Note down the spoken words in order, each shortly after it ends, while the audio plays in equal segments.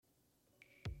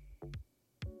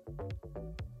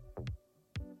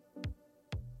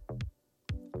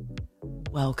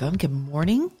Welcome. Good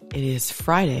morning. It is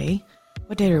Friday.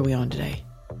 What date are we on today?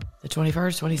 The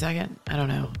 21st, 22nd? I don't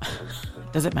know.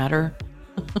 Does it matter?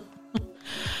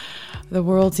 The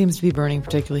world seems to be burning,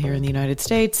 particularly here in the United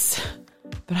States.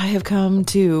 But I have come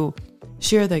to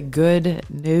share the good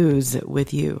news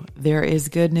with you. There is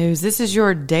good news. This is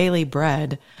your daily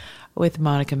bread with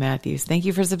Monica Matthews. Thank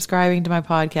you for subscribing to my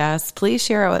podcast. Please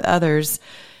share it with others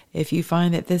if you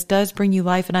find that this does bring you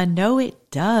life. And I know it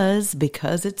does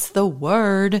because it's the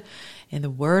Word. And the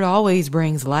Word always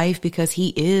brings life because He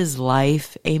is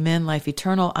life. Amen. Life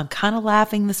eternal. I'm kind of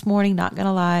laughing this morning, not going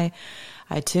to lie.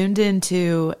 I tuned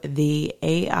into the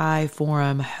AI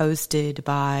forum hosted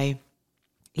by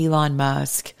Elon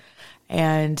Musk.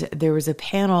 And there was a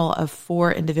panel of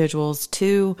 4 individuals.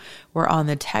 2 were on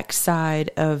the tech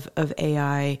side of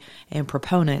AI and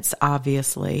proponents,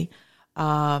 obviously.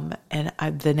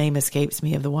 The name escapes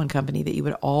me of the one company that you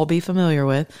would all be familiar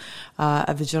with,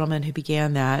 of the gentleman who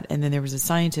began that. And then there was a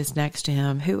scientist next to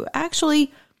him who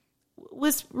actually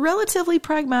was relatively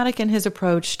pragmatic in his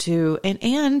approach to,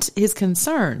 and his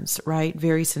concerns, right?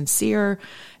 Very sincere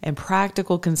and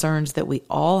practical concerns that we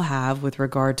all have with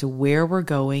regard to where we're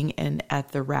going and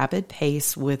at the rapid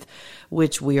pace with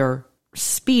which we are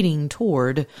speeding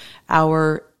toward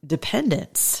our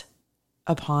dependence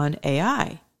upon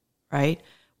AI. Right?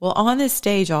 Well, on this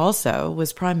stage also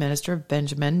was Prime Minister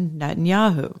Benjamin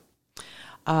Netanyahu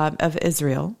of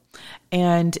Israel.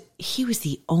 And he was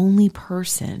the only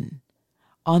person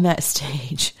on that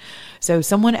stage. So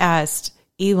someone asked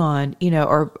Elon,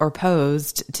 or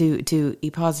posed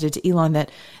he posited to Elon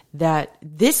that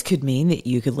this could mean that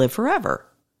you could live forever.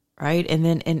 Right?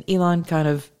 And Elon kind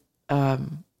of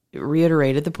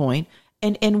reiterated the point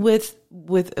and with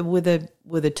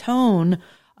a tone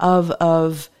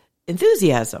of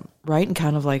enthusiasm, right? And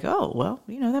kind of like, oh, well,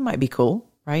 that might be cool,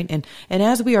 right? And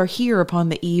as we are here upon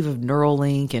the eve of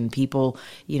Neuralink and people,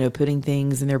 putting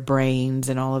things in their brains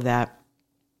and all of that.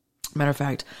 Matter of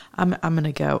fact, I'm going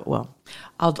to go, well,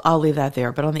 I'll leave that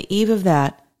there. But on the eve of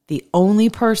that, the only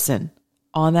person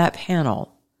on that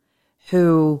panel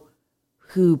who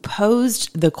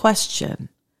posed the question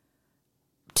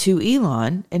to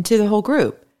Elon and to the whole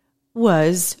group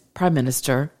was Prime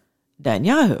Minister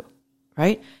Netanyahu,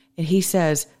 right? And he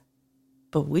says,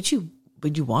 but would you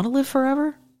want to live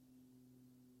forever?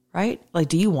 Right? Like,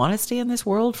 do you want to stay in this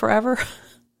world forever?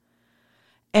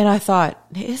 And I thought,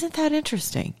 isn't that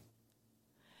interesting?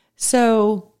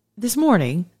 So this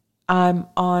morning, I'm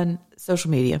on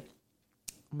social media,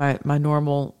 my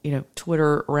normal,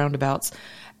 Twitter roundabouts,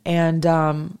 and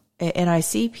I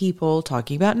see people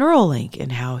talking about Neuralink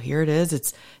and how here it is,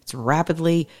 it's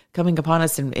rapidly coming upon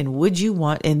us, and would you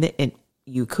want, and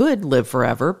you could live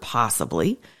forever,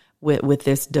 possibly, with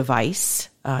this device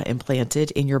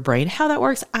implanted in your brain. How that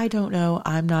works, I don't know.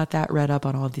 I'm not that read up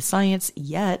on all the science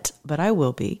yet, but I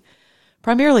will be.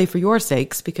 Primarily for your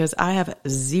sakes, because I have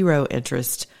zero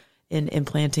interest in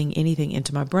implanting anything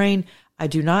into my brain. I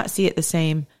do not see it the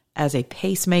same as a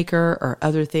pacemaker or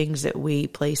other things that we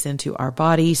place into our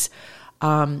bodies.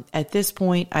 At this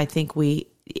point, I think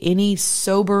any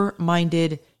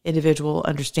sober-minded individual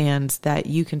understands that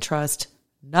you can trust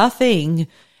nothing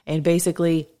and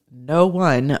basically no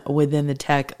one within the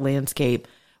tech landscape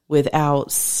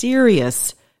without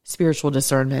serious spiritual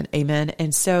discernment. Amen.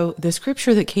 And so the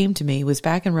scripture that came to me was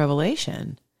back in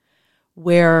Revelation,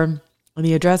 where, and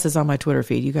the address is on my Twitter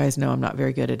feed. You guys know I'm not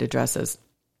very good at addresses.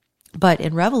 But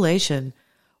in Revelation,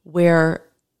 where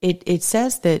it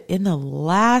says that in the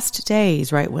last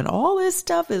days, right, when all this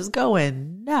stuff is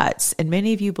going nuts, and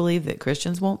many of you believe that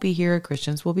Christians won't be here,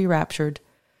 Christians will be raptured,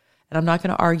 and I'm not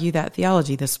going to argue that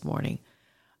theology this morning.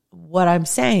 What I'm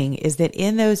saying is that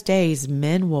in those days,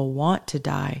 men will want to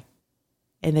die,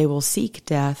 and they will seek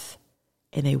death,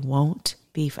 and they won't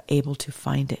be able to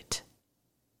find it.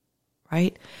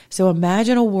 Right? So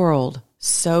imagine a world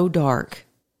so dark,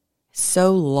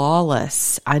 so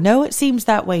lawless. I know it seems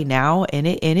that way now, and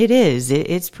it is.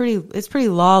 It's pretty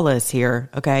lawless here,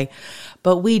 okay?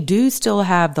 But we do still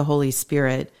have the Holy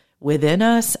Spirit within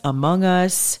us, among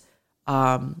us,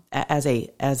 as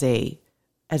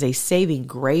a saving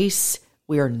grace.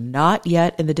 We are not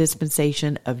yet in the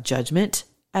dispensation of judgment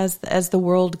as the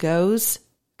world goes,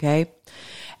 okay?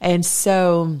 And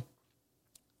so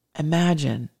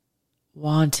imagine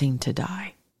wanting to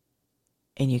die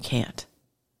and you can't,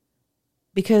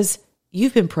 because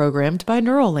you've been programmed by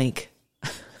Neuralink.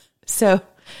 So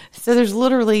there's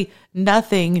literally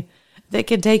nothing that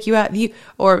can take you out.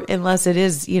 Or unless it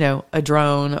is, a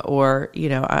drone, or,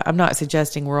 I'm not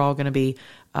suggesting we're all going to be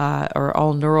or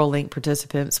all Neuralink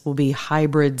participants will be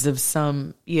hybrids of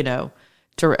some,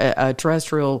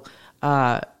 terrestrial,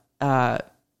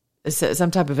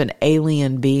 some type of an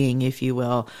alien being, if you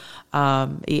will,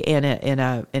 in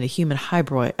a human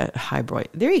hybrid.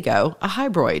 There you go, a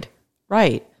hybrid,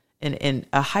 right? In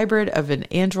a hybrid of an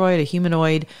android, a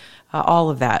humanoid, all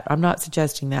of that. I'm not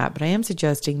suggesting that, but I am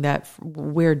suggesting that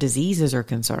where diseases are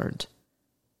concerned,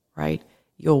 right?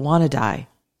 You'll want to die.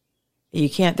 You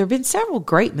can't. There have been several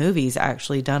great movies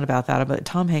actually done about that. But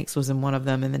Tom Hanks was in one of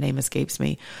them, and the name escapes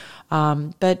me.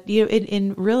 But you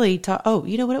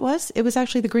know what it was? It was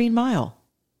actually The Green Mile.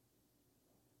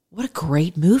 What a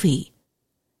great movie!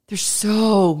 There's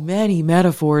so many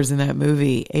metaphors in that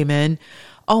movie. Amen.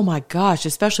 Oh my gosh,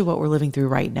 especially what we're living through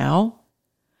right now.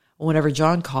 Whenever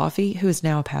John Coffey, who is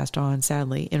now passed on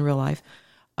sadly in real life,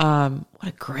 what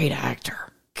a great actor.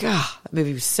 God, that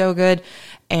movie was so good.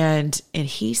 And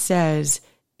he says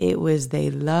it was they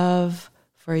love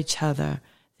for each other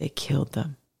that killed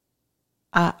them.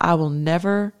 I will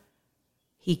never,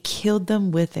 he killed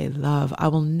them with a love. I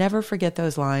will never forget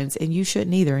those lines, and you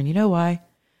shouldn't either. And you know why?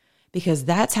 Because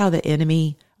that's how the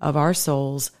enemy of our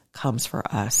souls comes for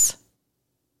us.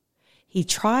 He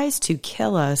tries to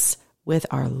kill us with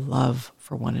our love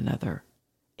for one another.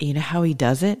 And you know how he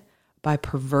does it? By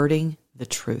perverting the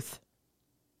truth.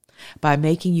 By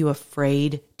making you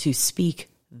afraid to speak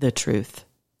the truth.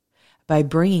 By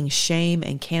bringing shame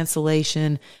and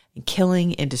cancellation and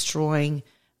killing and destroying.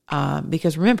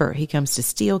 Because remember, he comes to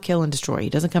steal, kill, and destroy. He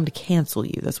doesn't come to cancel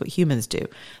you. That's what humans do.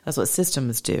 That's what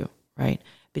systems do, right?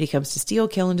 But he comes to steal,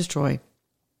 kill, and destroy.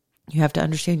 You have to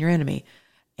understand your enemy.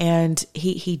 And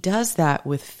he does that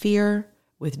with fear,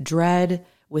 with dread,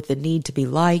 with the need to be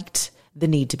liked, the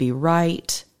need to be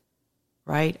right?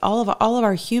 All of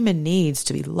our human needs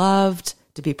to be loved,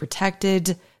 to be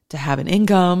protected, to have an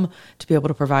income, to be able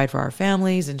to provide for our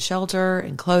families and shelter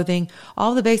and clothing,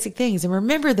 all the basic things. And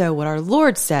remember, though, what our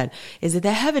Lord said is that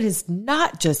the heaven is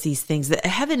not just these things. That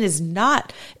heaven is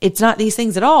not, it's not these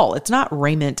things at all. It's not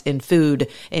raiment and food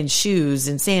and shoes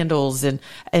and sandals and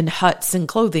huts and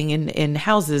clothing and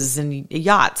houses and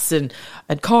yachts and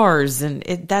cars. And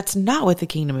that's not what the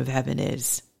kingdom of heaven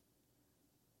is.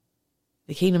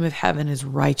 The kingdom of heaven is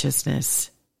righteousness,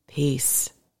 peace,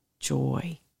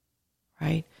 joy,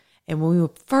 right? And when we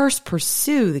first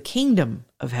pursue the kingdom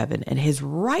of heaven and his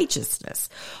righteousness,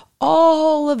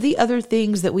 all of the other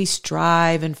things that we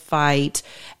strive and fight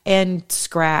and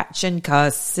scratch and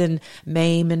cuss and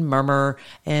maim and murmur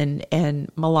and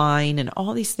malign and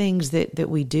all these things that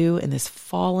we do in this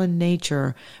fallen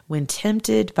nature when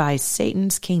tempted by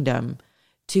Satan's kingdom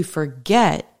to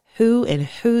forget who and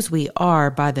whose we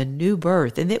are by the new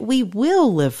birth, and that we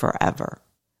will live forever.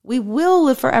 We will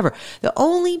live forever. The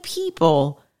only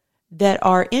people that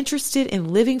are interested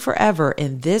in living forever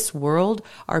in this world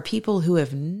are people who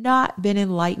have not been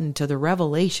enlightened to the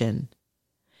revelation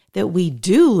that we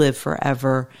do live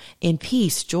forever in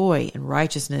peace, joy, and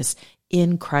righteousness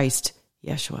in Christ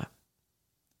Yeshua.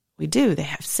 We do. They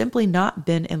have simply not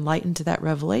been enlightened to that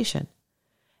revelation.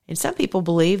 And some people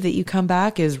believe that you come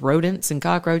back as rodents and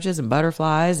cockroaches and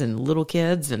butterflies and little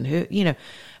kids and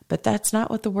but that's not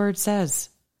what the word says.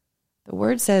 The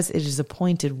word says it is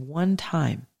appointed one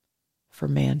time for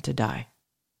man to die.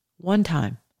 One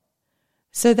time.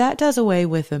 So that does away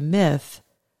with the myth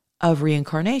of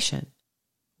reincarnation.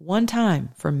 One time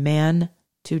for man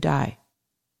to die.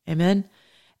 Amen?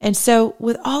 And so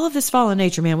with all of this fallen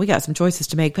nature, man, we got some choices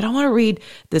to make. But I want to read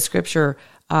the scripture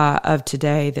of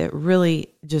today that really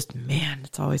just, man,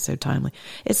 it's always so timely.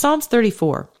 It's Psalms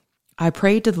 34. I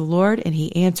prayed to the Lord and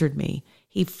he answered me.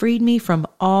 He freed me from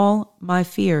all my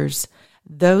fears.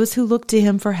 Those who look to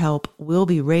him for help will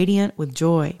be radiant with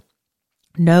joy.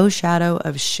 No shadow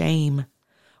of shame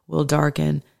will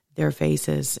darken their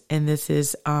faces. And this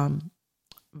is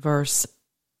verse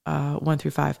 1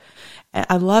 through 5.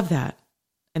 I love that.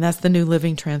 And that's the New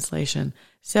Living Translation.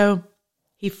 So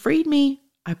he freed me.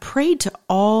 I prayed to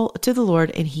the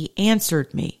Lord and he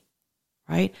answered me,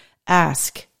 right?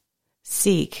 Ask,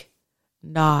 seek,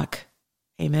 knock.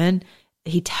 Amen.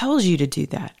 He tells you to do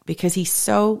that because he's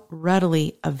so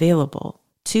readily available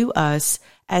to us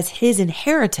as his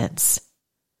inheritance,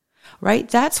 right?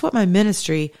 That's what my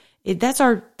ministry, that is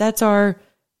our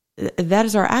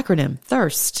acronym,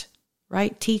 THIRST,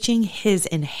 right? Teaching his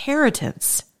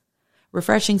inheritance,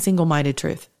 refreshing single-minded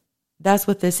truth. That's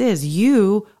what this is.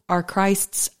 You are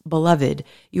Christ's beloved.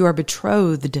 You are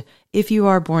betrothed. If you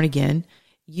are born again,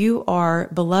 you are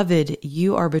beloved.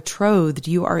 You are betrothed.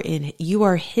 You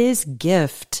are his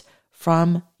gift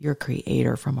from your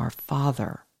creator, from our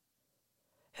Father.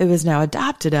 who has now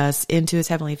adopted us into his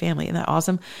heavenly family. Isn't that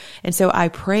awesome? And so I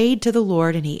prayed to the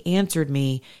Lord and he answered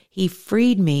me. He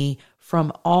freed me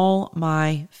from all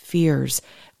my fears.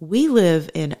 We live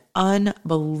in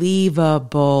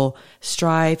unbelievable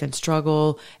strife and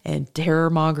struggle and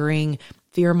terror-mongering,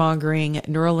 fear-mongering,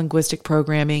 neuro-linguistic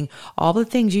programming, all the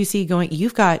things you see going.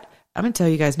 I'm going to tell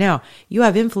you guys now, you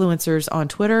have influencers on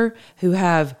Twitter who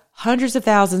have hundreds of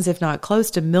thousands, if not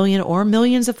close to million or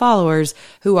millions of followers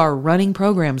who are running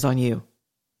programs on you.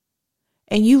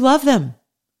 And you love them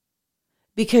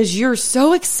because you're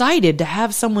so excited to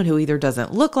have someone who either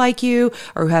doesn't look like you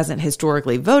or who hasn't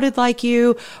historically voted like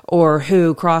you or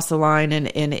who crossed the line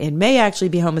and may actually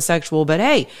be homosexual. But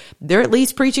hey, they're at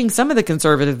least preaching some of the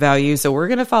conservative values. So we're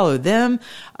going to follow them,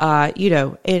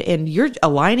 and you're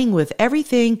aligning with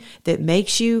everything that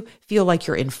makes you feel like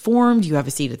you're informed. You have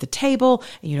a seat at the table.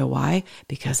 And you know why?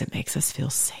 Because it makes us feel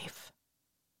safe.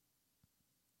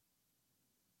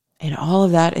 And all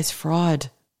of that is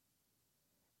fraud.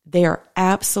 They are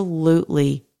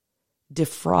absolutely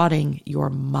defrauding your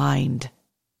mind.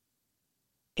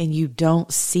 And you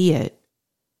don't see it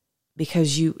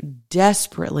because you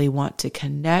desperately want to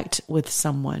connect with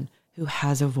someone who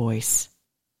has a voice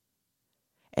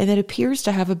and that appears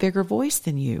to have a bigger voice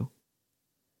than you.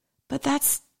 But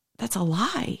that's a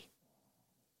lie.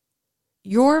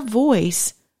 Your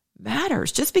voice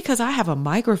matters. Just because I have a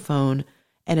microphone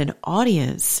and an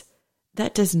audience,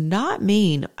 that does not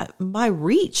mean my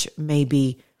reach may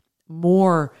be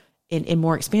more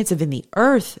more expansive in the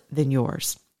earth than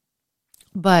yours.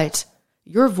 But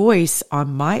your voice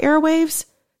on my airwaves,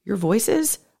 your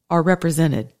voices are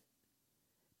represented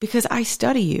because I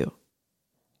study you.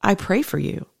 I pray for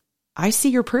you. I see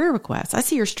your prayer requests. I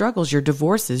see your struggles, your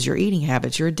divorces, your eating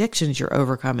habits, your addictions you're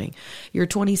overcoming, your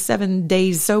 27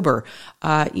 days sober,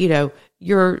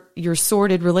 your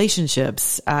sordid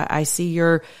relationships. I see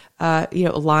your,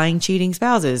 lying, cheating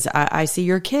spouses. I see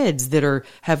your kids that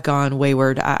have gone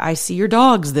wayward. I see your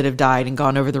dogs that have died and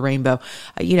gone over the rainbow.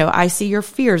 I see your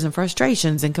fears and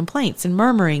frustrations and complaints and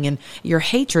murmuring and your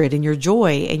hatred and your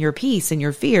joy and your peace and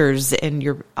your fears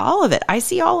and all of it. I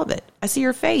see all of it. I see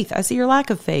your faith. I see your lack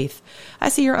of faith. I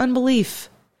see your unbelief.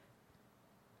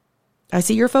 I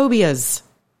see your phobias.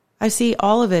 I see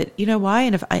all of it. You know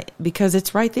why? Because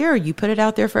it's right there. You put it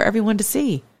out there for everyone to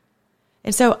see.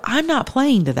 And so I'm not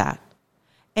playing to that.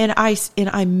 And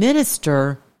I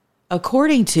minister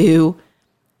according to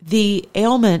the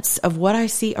ailments of what I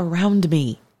see around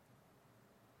me.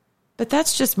 But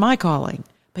that's just my calling.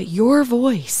 But your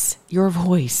voice,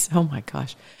 oh my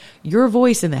gosh, your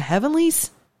voice in the heavenlies,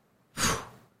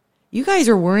 you guys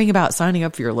are worrying about signing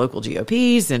up for your local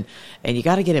GOPs and you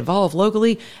got to get involved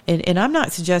locally. And I'm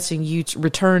not suggesting you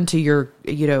return to your,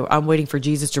 I'm waiting for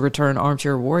Jesus to return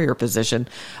armchair warrior position.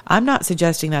 I'm not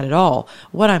suggesting that at all.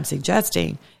 What I'm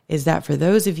suggesting is that for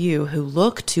those of you who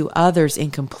look to others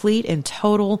in complete and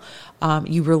total,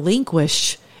 you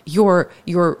relinquish your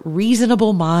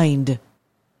reasonable mind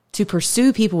to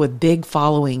pursue people with big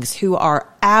followings who are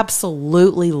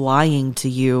absolutely lying to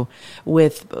you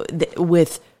with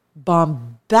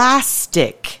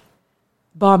bombastic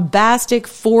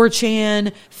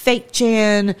 4chan, fake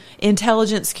chan,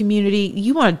 intelligence community.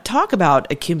 You want to talk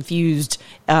about a confused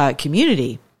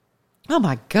community. Oh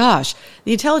my gosh.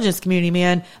 The intelligence community,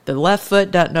 man, the left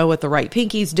foot doesn't know what the right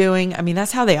pinky's doing. I mean,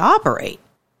 that's how they operate.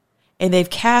 And they've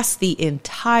cast the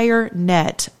entire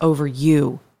net over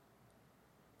you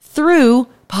through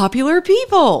popular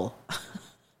people.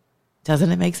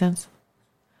 Doesn't it make sense?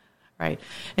 Right.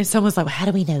 And someone's like, well, how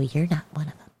do we know you're not one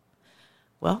of them?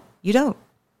 Well, you don't,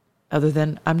 other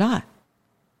than I'm not.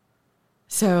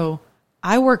 So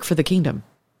I work for the kingdom.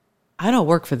 I don't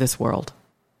work for this world.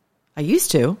 I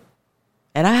used to,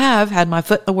 and I have had my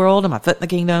foot in the world and my foot in the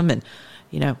kingdom. And,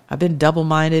 I've been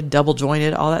double-minded,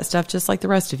 double-jointed, all that stuff, just like the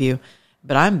rest of you.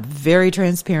 But I'm very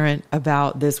transparent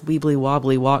about this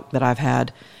weebly-wobbly walk that I've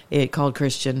had, called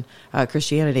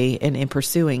Christianity, and in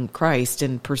pursuing Christ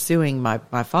and pursuing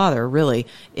my Father, really,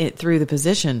 through the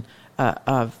position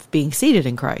of being seated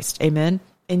in Christ. Amen?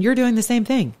 And you're doing the same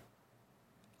thing.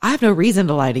 I have no reason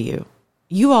to lie to you.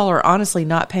 You all are honestly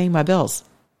not paying my bills.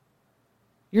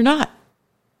 You're not.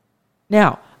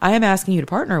 Now, I am asking you to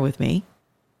partner with me.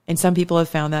 And some people have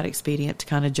found that expedient to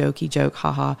kind of joke,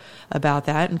 haha, about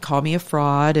that and call me a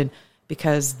fraud, and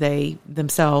because they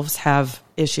themselves have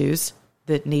issues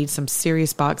that need some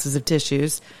serious boxes of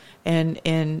tissues,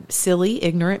 and silly,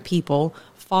 ignorant people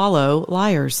follow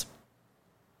liars.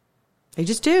 They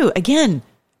just do. Again,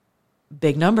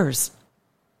 big numbers,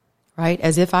 right?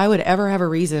 As if I would ever have a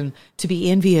reason to be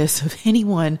envious of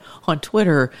anyone on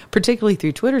Twitter, particularly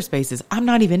through Twitter Spaces. I'm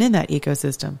not even in that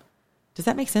ecosystem. Does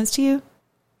that make sense to you?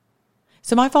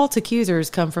 So my false accusers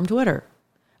come from Twitter,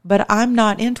 but I'm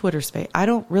not in Twitter space. I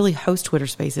don't really host Twitter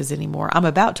spaces anymore. I'm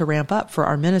about to ramp up for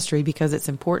our ministry because it's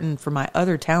important for my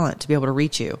other talent to be able to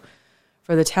reach you,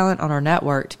 for the talent on our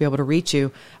network to be able to reach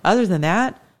you. Other than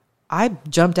that, I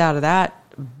jumped out of that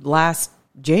last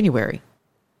January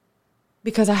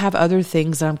because I have other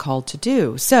things that I'm called to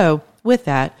do. So with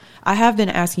that, I have been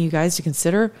asking you guys to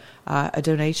consider a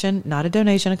donation, not a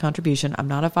donation, a contribution. I'm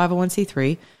not a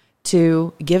 501c3,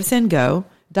 to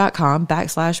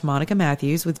givesendgo.com/Monica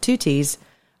Matthews with 2 T's.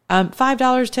 $5,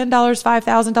 $10,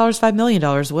 $5,000, $5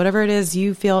 million, whatever it is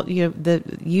you feel,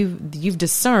 you've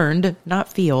discerned,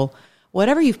 not feel,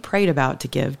 whatever you've prayed about to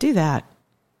give, do that.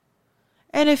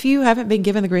 And if you haven't been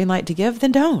given the green light to give,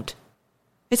 then don't.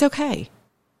 It's okay.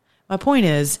 My point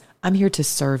is, I'm here to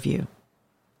serve you.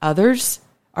 Others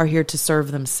are here to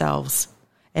serve themselves.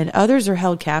 And others are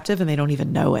held captive and they don't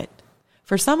even know it.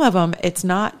 For some of them,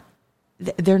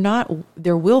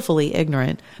 they're willfully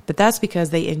ignorant, but that's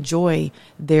because they enjoy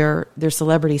their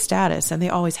celebrity status, and they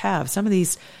always have. Some of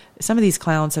these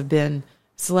clowns have been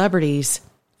celebrities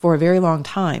for a very long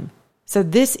time. So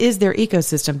this is their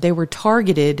ecosystem. They were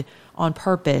targeted on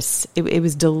purpose. It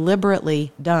was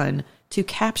deliberately done to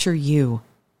capture you.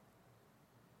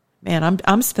 Man,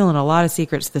 I'm spilling a lot of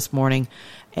secrets this morning,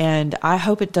 and I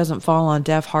hope it doesn't fall on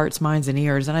deaf hearts, minds, and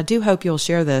ears. And I do hope you'll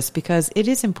share this because it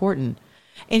is important.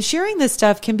 And sharing this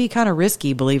stuff can be kind of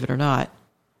risky, believe it or not.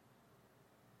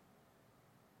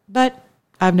 But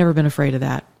I've never been afraid of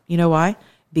that. You know why?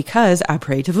 Because I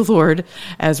prayed to the Lord,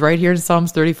 as right here in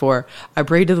Psalms 34. I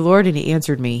prayed to the Lord and he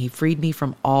answered me. He freed me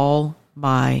from all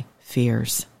my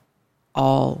fears.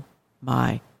 All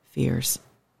my fears.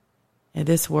 And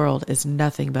this world is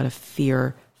nothing but a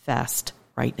fear fest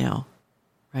right now.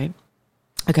 Right?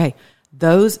 Okay.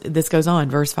 This goes on,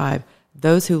 verse 5.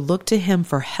 Those who look to him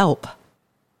for help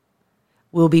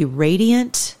will be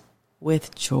radiant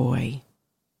with joy.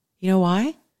 You know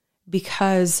why?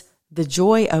 Because the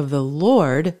joy of the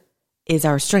Lord is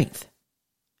our strength.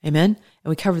 Amen? And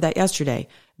we covered that yesterday.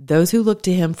 Those who look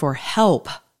to him for help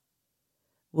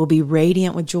will be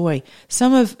radiant with joy.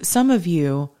 Some of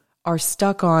you are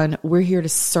stuck on, we're here to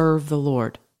serve the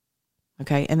Lord.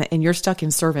 Okay? And you're stuck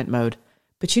in servant mode.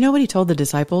 But you know what he told the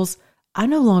disciples? I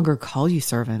no longer call you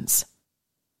servants.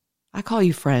 I call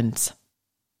you friends.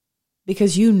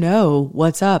 Because you know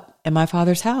what's up in my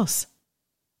Father's house.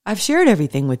 I've shared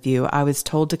everything with you. I was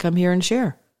told to come here and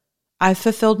share. I've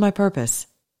fulfilled my purpose.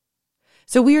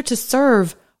 So we are to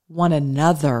serve one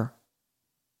another.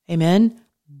 Amen?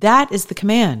 That is the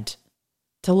command.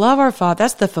 To love our Father.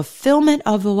 That's the fulfillment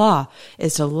of the law,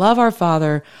 is to love our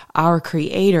Father, our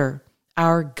Creator,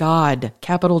 our God,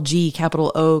 capital G,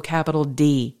 capital O, capital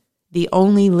D, the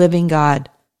only living God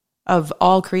of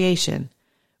all creation.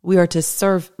 We are to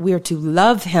serve, we are to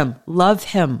love him, love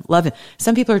him, love him.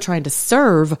 Some people are trying to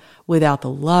serve without the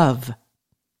love.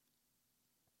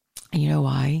 And you know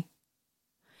why?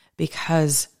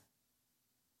 Because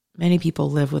many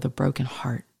people live with a broken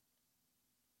heart.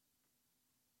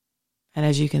 And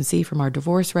as you can see from our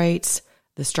divorce rates,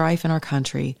 the strife in our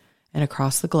country and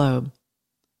across the globe,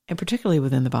 and particularly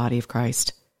within the body of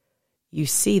Christ, you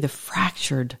see the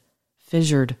fractured,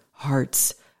 fissured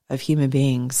hearts of human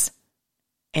beings.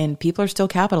 And people are still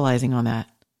capitalizing on that.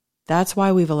 That's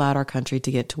why we've allowed our country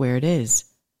to get to where it is.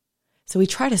 So we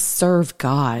try to serve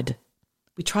God.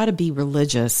 We try to be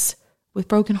religious with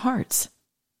broken hearts.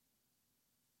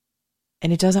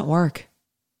 And it doesn't work.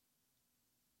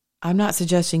 I'm not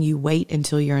suggesting you wait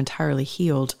until you're entirely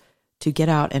healed to get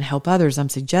out and help others. I'm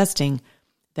suggesting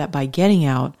that by getting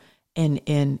out and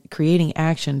creating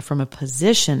action from a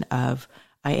position of,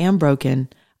 I am broken,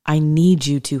 I need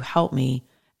you to help me,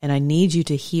 and I need you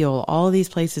to heal all of these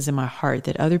places in my heart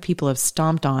that other people have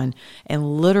stomped on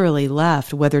and literally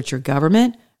left, whether it's your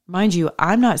government. Mind you,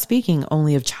 I'm not speaking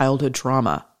only of childhood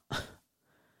trauma.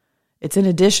 It's in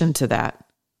addition to that.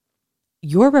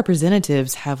 Your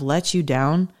representatives have let you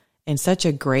down in such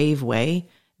a grave way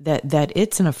that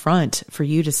it's an affront for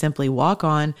you to simply walk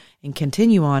on and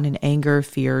continue on in anger,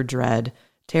 fear, dread,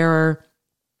 terror,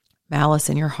 malice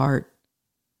in your heart,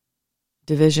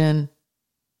 division.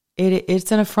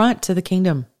 It's an affront to the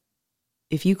kingdom.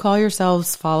 If you call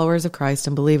yourselves followers of Christ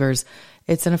and believers,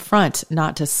 it's an affront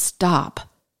not to stop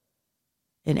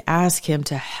and ask him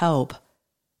to help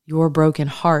your broken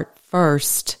heart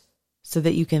first so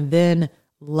that you can then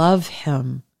love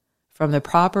him from the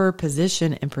proper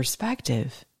position and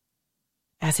perspective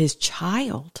as his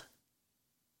child,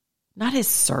 not his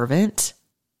servant.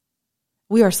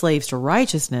 We are slaves to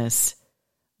righteousness,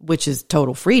 which is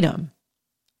total freedom.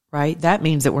 Right? That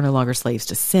means that we're no longer slaves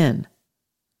to sin.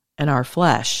 and our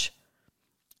flesh.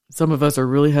 Some of us are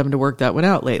really having to work that one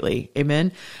out lately.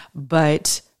 Amen.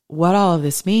 But what all of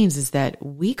this means is that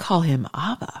we call him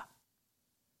Abba,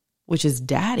 which is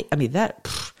daddy. I mean,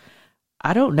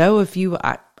 I don't know if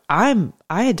I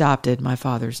adopted my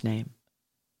father's name.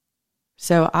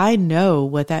 So I know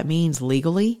what that means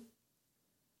legally.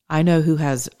 I know who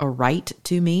has a right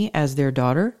to me as their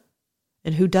daughter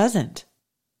and who doesn't.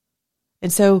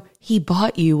 And so he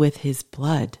bought you with his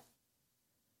blood.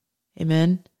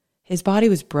 Amen. His body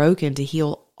was broken to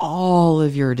heal all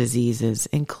of your diseases,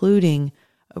 including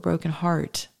a broken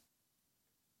heart,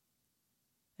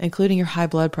 including your high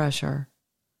blood pressure,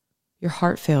 your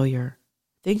heart failure,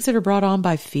 things that are brought on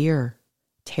by fear,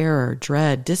 terror,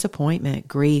 dread, disappointment,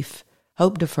 grief,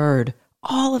 hope deferred.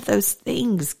 All of those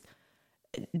things,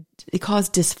 it cause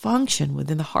dysfunction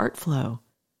within the heart flow.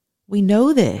 We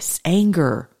know this.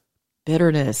 Anger,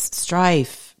 bitterness,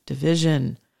 strife,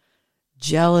 division,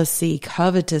 jealousy,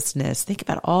 covetousness. Think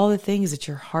about all the things that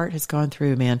your heart has gone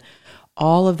through, man.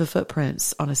 All of the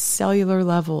footprints on a cellular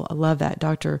level. I love that.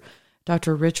 Dr.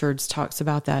 Richards talks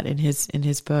about that in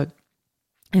his book.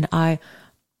 And I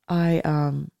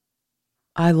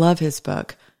love his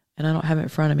book, and I don't have it in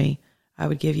front of me. I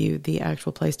would give you the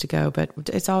actual place to go, but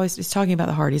it's talking about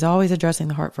the heart. He's always addressing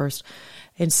the heart first.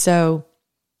 And so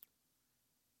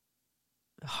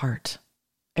the heart,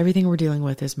 everything we're dealing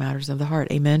with is matters of the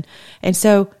heart. Amen. And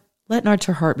so let not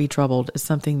your heart be troubled is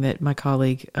something that my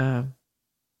colleague, Sean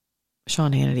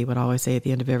Hannity would always say at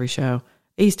the end of every show.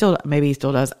 Maybe he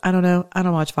still does. I don't know. I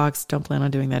don't watch Fox. Don't plan on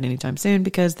doing that anytime soon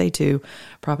because they too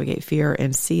propagate fear.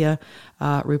 And see ya,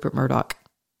 Rupert Murdoch.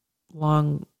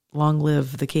 Long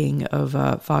live the king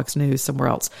of Fox News somewhere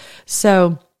else.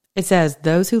 So it says,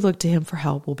 those who look to him for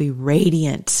help will be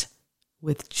radiant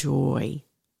with joy.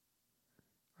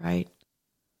 Right?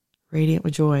 Radiant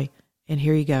with joy. And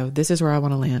here you go. This is where I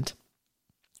want to land.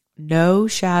 No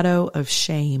shadow of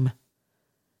shame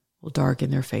will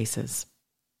darken their faces.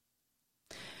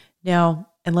 Now,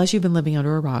 unless you've been living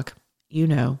under a rock, you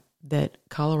know that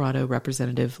Colorado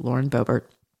Representative Lauren Boebert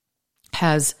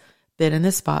has been in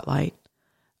the spotlight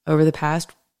over the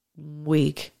past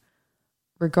week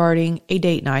regarding a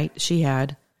date night she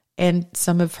had and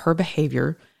some of her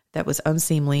behavior that was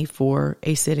unseemly for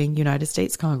a sitting United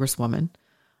States Congresswoman.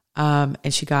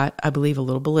 And she got, I believe, a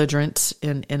little belligerent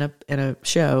in a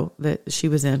show that she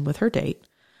was in with her date.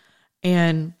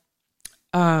 And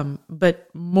but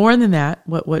more than that,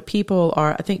 what people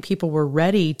are, I think people were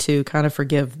ready to kind of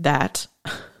forgive that.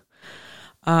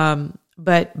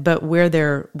 But where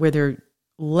they're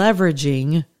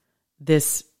leveraging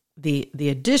this, the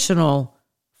additional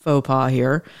faux pas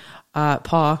here,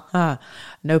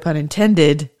 no pun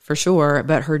intended for sure,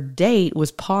 but her date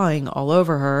was pawing all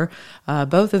over her.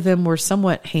 Both of them were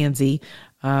somewhat handsy,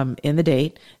 in the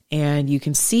date. And you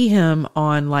can see him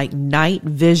on like night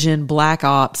vision black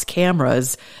ops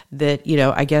cameras that,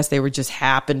 I guess they were just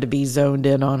happened to be zoned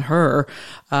in on her.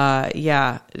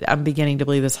 Yeah, I'm beginning to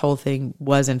believe this whole thing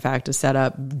was in fact a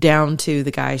setup down to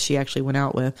the guy she actually went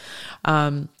out with.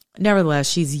 Nevertheless,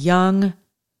 she's young.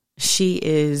 She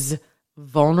is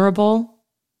vulnerable.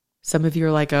 Some of you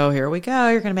are like, oh, here we go.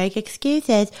 You're going to make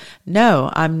excuses. No,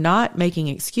 I'm not making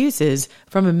excuses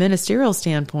from a ministerial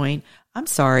standpoint. I'm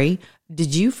sorry.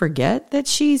 Did you forget that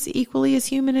she's equally as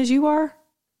human as you are?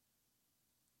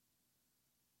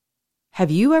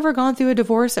 Have you ever gone through a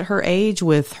divorce at her age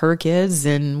with her kids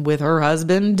and with her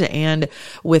husband and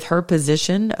with her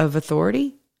position of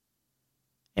authority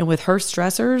and with her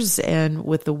stressors and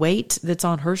with the weight that's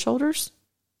on her shoulders?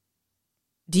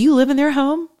 Do you live in their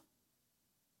home?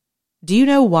 Do you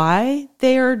know why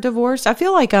they are divorced? I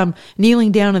feel like I'm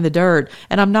kneeling down in the dirt,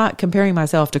 and I'm not comparing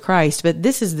myself to Christ, but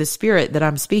this is the spirit that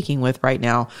I'm speaking with right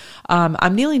now.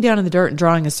 I'm kneeling down in the dirt and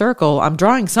drawing a circle. I'm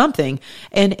drawing something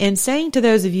and saying to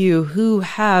those of you who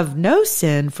have no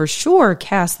sin, for sure,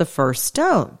 cast the first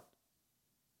stone.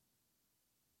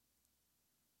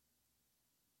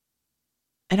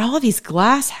 And all of these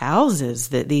glass houses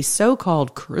that these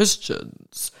so-called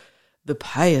Christians, the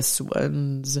pious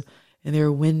ones, and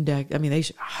their Windex. I mean,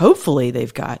 hopefully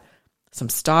they've got some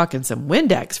stock and some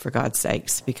Windex, for God's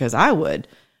sakes, because I would.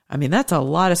 I mean, that's a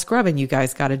lot of scrubbing you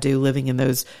guys got to do living in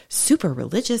those super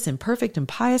religious and perfect and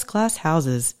pious glass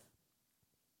houses.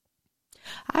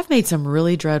 I've made some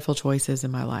really dreadful choices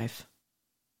in my life.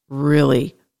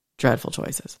 Really dreadful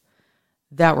choices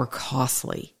that were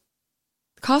costly.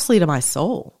 Costly to my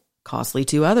soul. Costly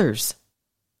to others.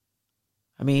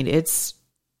 I mean,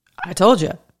 I told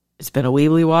you. It's been a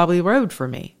weebly wobbly road for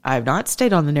me. I have not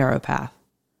stayed on the narrow path.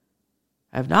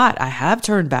 I have not. I have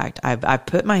turned back. I've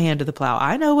put my hand to the plow.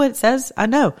 I know what it says. I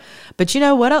know. But you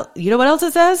know what else? You know what else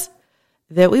it says?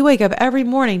 That we wake up every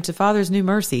morning to Father's new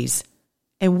mercies.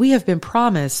 And we have been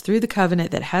promised through the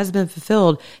covenant that has been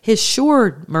fulfilled, his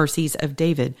sure mercies of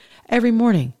David every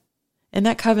morning. And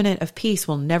that covenant of peace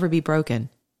will never be broken.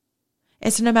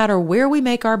 And so no matter where we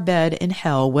make our bed in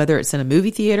hell, whether it's in a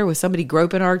movie theater with somebody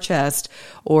groping our chest,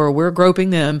 or we're groping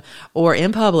them, or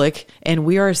in public and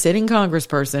we are a sitting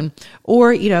congressperson,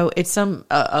 or, it's some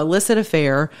illicit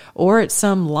affair, or it's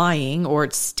some lying, or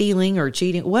it's stealing or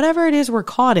cheating, whatever it is we're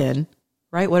caught in,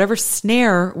 right? Whatever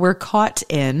snare we're caught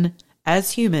in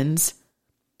as humans,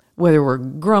 whether we're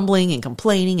grumbling and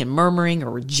complaining and murmuring,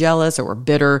 or we're jealous, or we're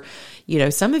bitter.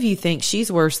 Some of you think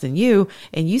she's worse than you,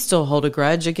 and you still hold a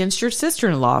grudge against your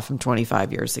sister-in-law from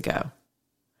 25 years ago.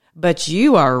 But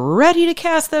you are ready to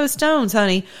cast those stones,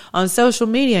 honey, on social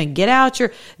media and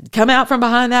come out from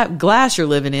behind that glass you're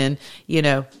living in,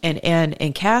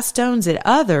 and cast stones at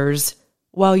others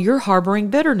while you're harboring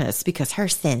bitterness because her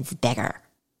sin's bigger.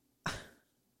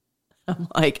 I'm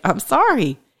like, I'm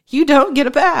sorry. You don't get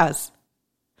a pass.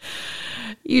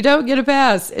 You don't get a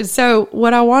pass. And so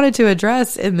what I wanted to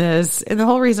address in this, and the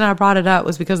whole reason I brought it up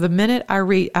was because the minute I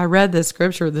read this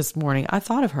scripture this morning, I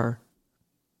thought of her.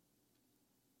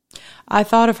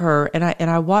 And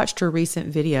I watched her recent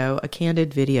video, a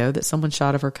candid video that someone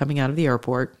shot of her coming out of the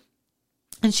airport.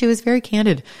 And she was very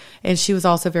candid, and she was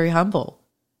also very humble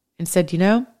and said,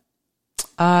 the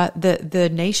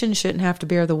nation shouldn't have to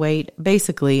bear the weight.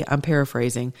 Basically, I'm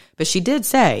paraphrasing, but she did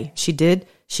say, she did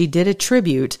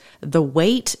attribute the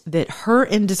weight that her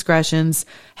indiscretions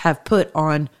have put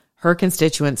on her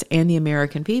constituents and the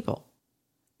American people.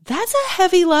 That's a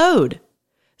heavy load.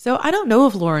 So I don't know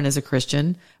if Lauren is a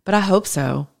Christian, but I hope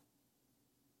so.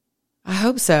 I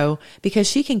hope so, because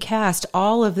she can cast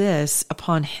all of this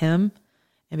upon him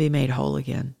and be made whole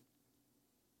again.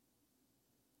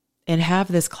 And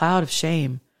have this cloud of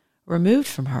shame removed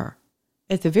from her,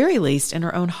 at the very least in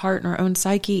her own heart, in her own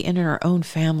psyche, and in her own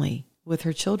family with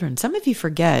her children. Some of you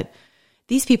forget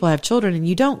these people have children and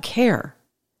you don't care.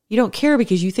 You don't care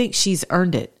because you think she's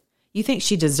earned it. You think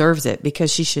she deserves it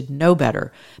because she should know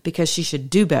better, because she should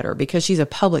do better, because she's a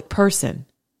public person.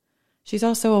 She's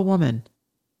also a woman.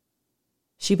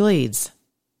 She bleeds.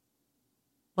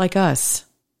 Like us.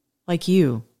 Like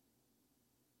you.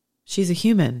 She's a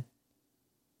human.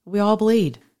 We all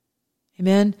bleed.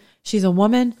 Amen. She's a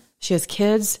woman. She has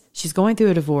kids. She's going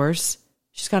through a divorce.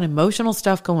 She's got emotional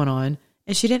stuff going on,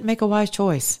 and she didn't make a wise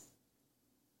choice.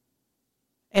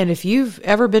 And if you've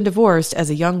ever been divorced as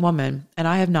a young woman, and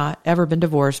I have not ever been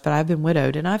divorced, but I've been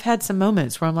widowed, and I've had some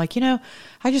moments where I'm like, I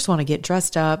just want to get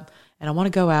dressed up, and I want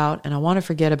to go out, and I want to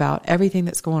forget about everything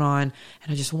that's going on,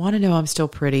 and I just want to know I'm still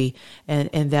pretty,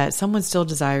 and that someone still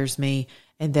desires me,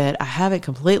 and that I haven't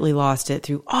completely lost it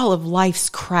through all of life's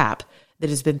crap that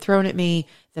has been thrown at me,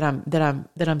 that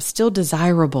I'm still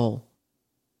desirable,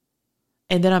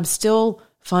 and that I'm still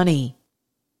funny,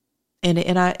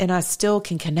 and I still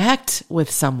can connect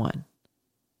with someone.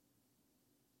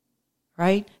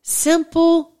 Right?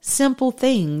 Simple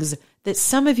things that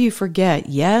some of you forget.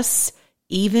 Yes,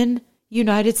 even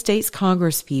United States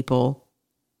Congress people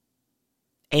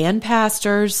and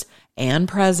pastors and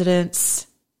presidents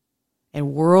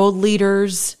and world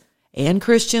leaders and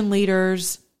Christian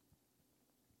leaders,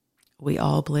 we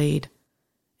all bleed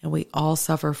and we all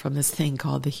suffer from this thing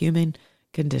called the human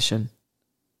condition.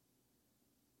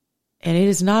 And it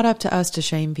is not up to us to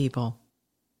shame people.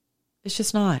 It's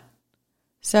just not.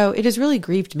 So it has really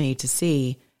grieved me to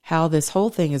see how this whole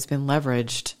thing has been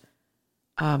leveraged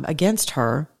against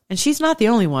her. And she's not the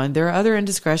only one. There are other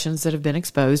indiscretions that have been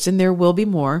exposed, and there will be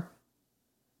more.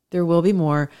 There will be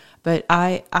more. But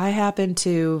I happen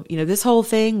to, this whole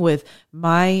thing with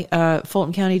my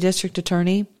Fulton County District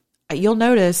Attorney, you'll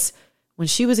notice when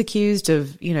she was accused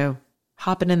of,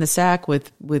 hopping in the sack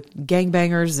with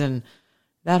gangbangers and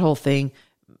that whole thing,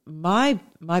 my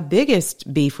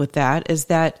biggest beef with that is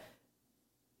that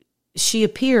she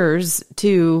appears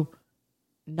to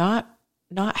not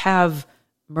have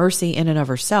mercy in and of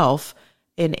herself,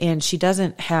 and she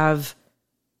doesn't have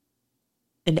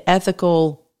an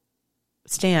ethical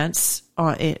stance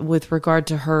with regard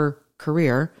to her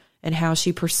career, and how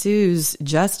she pursues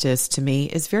justice, to me,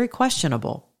 is very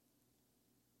questionable.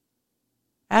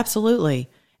 Absolutely.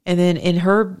 And then in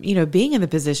her, being in the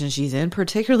position she's in,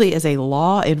 particularly as a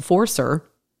law enforcer,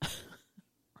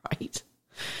 right?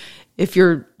 If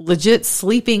you're legit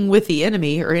sleeping with the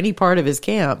enemy or any part of his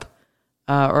camp,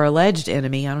 or alleged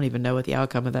enemy, I don't even know what the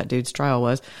outcome of that dude's trial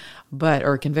was,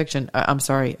 or conviction,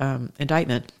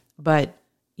 indictment. But,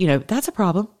 that's a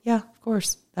problem. Yeah, of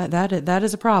course. That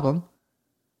is a problem.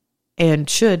 and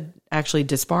should actually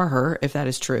disbar her if that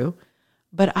is true.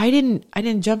 But I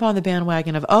didn't jump on the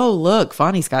bandwagon of, oh, look,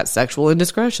 Fonnie's got sexual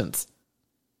indiscretions.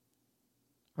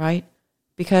 Right?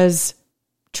 Because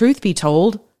truth be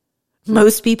told,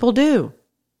 most people do.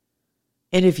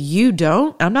 And if you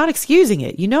don't, I'm not excusing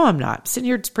it. You know I'm not. I'm sitting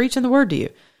here preaching the word to you.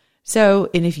 So,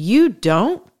 and if you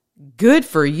don't, good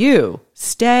for you.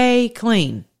 Stay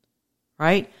clean.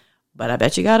 Right? But I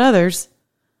bet you got others.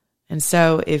 And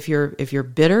so if you're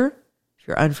bitter, if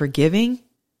you're unforgiving,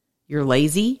 you're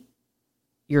lazy,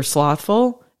 you're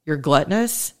slothful, you're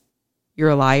gluttonous, you're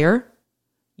a liar,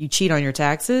 you cheat on your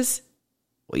taxes,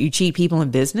 you cheat people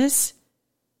in business,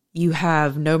 you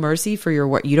have no mercy for your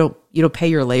work, you don't pay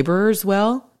your laborers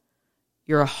well,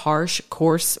 you're a harsh,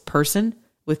 coarse person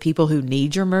with people who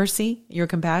need your mercy, your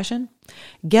compassion.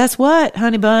 Guess what,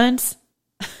 honey buns?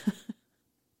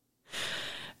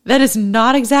 That is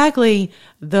not exactly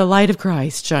the light of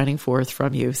Christ shining forth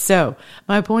from you. So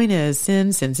my point is sin.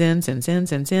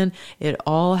 It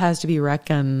all has to be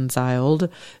reconciled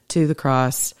to the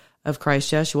cross of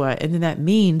Christ Yeshua. And then that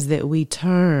means that we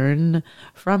turn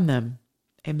from them.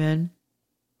 Amen.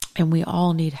 And we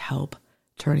all need help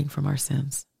turning from our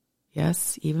sins.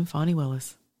 Yes, even Fonnie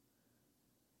Willis.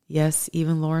 Yes,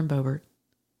 even Lauren Boebert.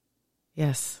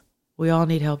 Yes, we all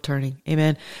need help turning.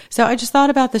 Amen. So I just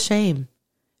thought about the shame.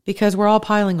 Because we're all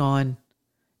piling on.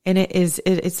 And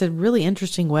it's a really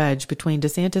interesting wedge between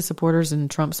DeSantis supporters and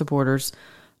Trump supporters.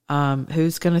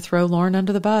 Who's going to throw Lauren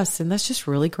under the bus? And that's just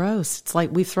really gross. It's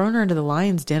like we've thrown her into the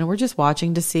lion's den and we're just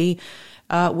watching to see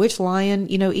which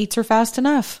lion, eats her fast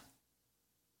enough.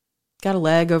 Got a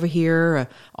leg over here, an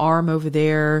arm over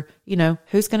there.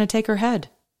 Who's going to take her head?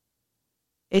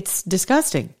 It's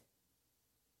disgusting.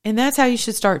 And that's how you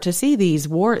should start to see these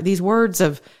wars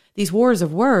of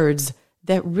words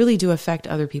that really do affect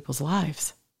other people's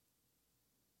lives.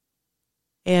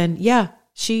 And yeah,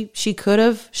 she could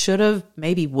have, should have,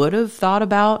 maybe would have thought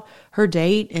about her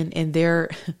date and their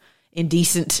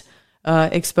indecent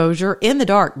exposure in the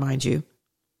dark, mind you.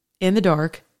 In the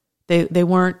dark. They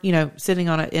weren't, sitting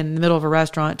in the middle of a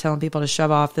restaurant telling people to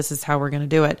shove off, this is how we're going to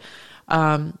do it.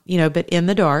 But in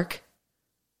the dark.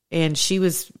 And she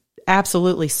was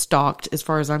absolutely stalked as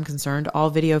far as I'm concerned.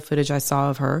 All video footage I saw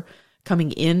of her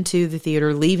coming into the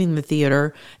theater, leaving the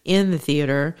theater, in the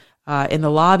theater, in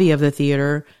the lobby of the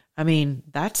theater. I mean,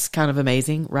 that's kind of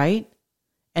amazing, right?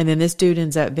 And then this dude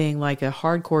ends up being like a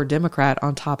hardcore Democrat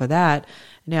on top of that.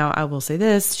 Now, I will say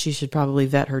this, she should probably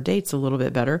vet her dates a little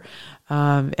bit better.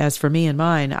 As for me and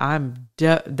mine,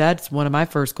 that's one of my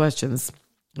first questions.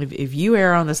 If you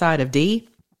err on the side of D,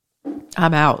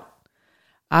 I'm out.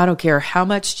 I don't care how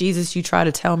much Jesus you try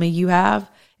to tell me you have.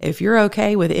 If you're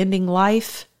okay with ending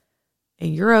life,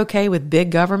 and you're okay with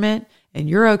big government, and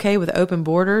you're okay with open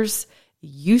borders,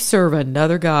 you serve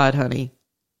another God, honey.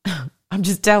 I'm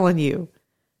just telling you.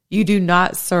 You do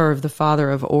not serve the Father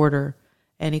of order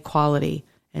and equality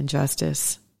and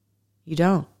justice. You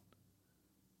don't.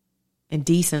 And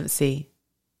decency.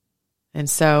 And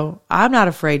so I'm not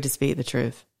afraid to speak the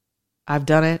truth. I've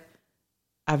done it.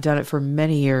 I've done it for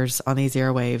many years on these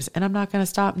airwaves, and I'm not going to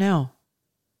stop now.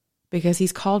 Because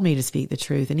he's called me to speak the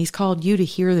truth, and he's called you to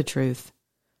hear the truth.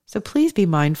 So please be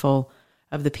mindful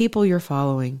of the people you're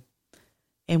following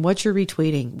and what you're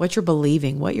retweeting, what you're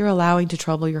believing, what you're allowing to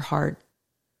trouble your heart.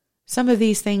 Some of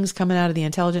these things coming out of the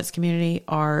intelligence community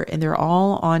and they're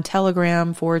all on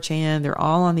Telegram, 4chan, they're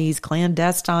all on these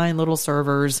clandestine little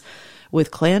servers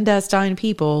with clandestine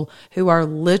people who are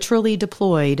literally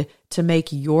deployed to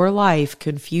make your life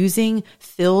confusing,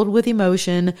 filled with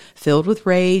emotion, filled with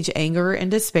rage, anger,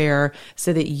 and despair,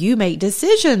 so that you make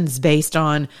decisions based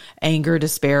on anger,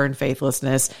 despair, and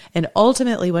faithlessness. And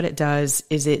ultimately what it does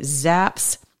is it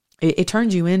zaps, it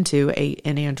turns you into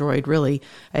an android, really,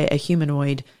 a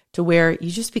humanoid, to where you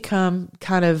just become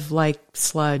kind of like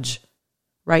sludge,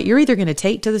 right? You're either going to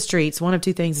take to the streets. One of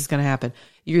two things is going to happen.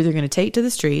 You're either going to take to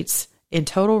the streets in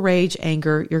total rage,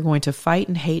 anger. You're going to fight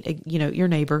and hate, your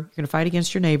neighbor. You're going to fight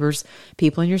against your neighbors,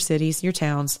 people in your cities, your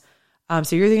towns.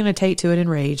 So you're either going to take to it in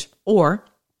rage, or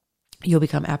you'll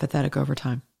become apathetic over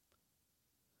time.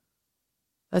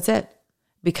 That's it.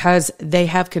 Because they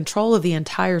have control of the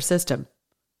entire system.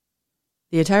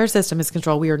 The entire system is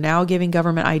controlled. We are now giving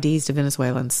government IDs to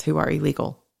Venezuelans who are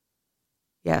illegal.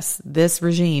 Yes, this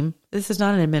regime, this is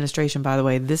not an administration, by the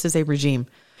way. This is a regime.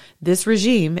 This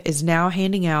regime is now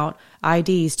handing out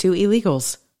IDs to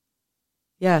illegals.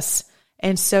 Yes.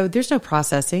 And so there's no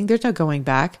processing. There's no going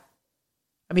back.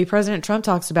 I mean, President Trump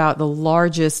talks about the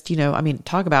largest,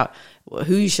 talk about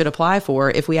who you should apply for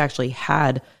if we actually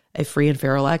had a free and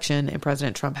fair election and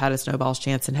President Trump had a snowball's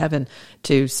chance in heaven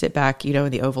to sit back, in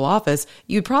the Oval Office,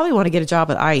 you'd probably want to get a job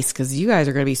at ICE because you guys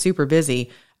are going to be super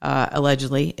busy,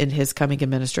 allegedly, in his coming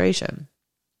administration.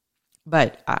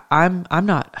 But I'm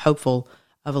not hopeful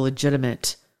of a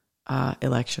legitimate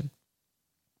election.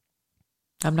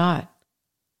 I'm not.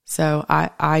 So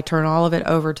I turn all of it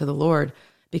over to the Lord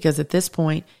because at this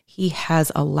point, he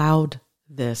has allowed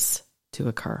this to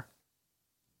occur.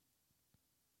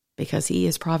 Because he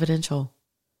is providential.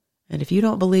 And if you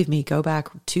don't believe me, go back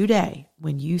today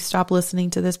when you stop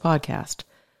listening to this podcast.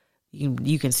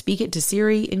 You can speak it to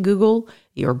Siri and Google.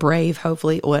 You're Brave,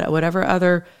 hopefully, whatever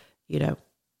other,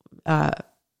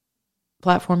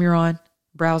 platform you're on,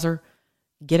 browser.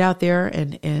 Get out there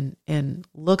and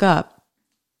look up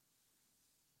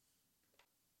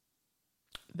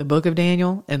the book of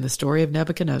Daniel and the story of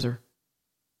Nebuchadnezzar.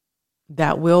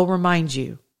 That will remind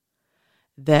you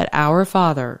that our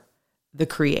Father, the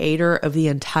creator of the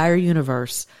entire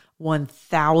universe,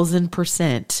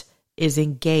 1000% is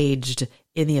engaged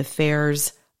in the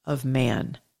affairs of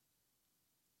man.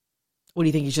 What do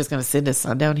you think? He's just going to send his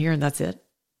son down here and that's it?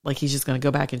 Like he's just going to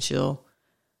go back and chill,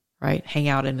 right? Hang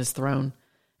out in his throne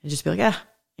and just be like,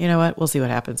 you know what? We'll see what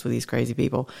happens with these crazy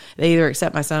people. They either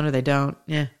accept my son or they don't.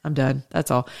 Yeah, I'm done.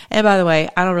 That's all. And by the way,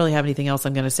 I don't really have anything else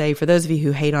I'm going to say. For those of you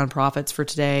who hate on prophets for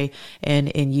today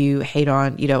and you hate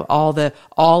on, all of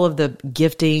the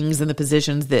giftings and the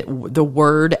positions that the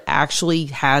word actually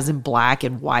has in black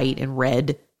and white and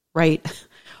red, right?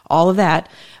 All of that.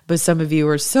 But some of you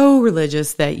are so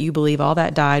religious that you believe all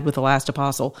that died with the last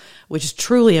apostle, which is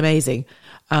truly amazing.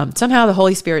 Somehow the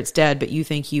Holy Spirit's dead, but you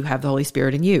think you have the Holy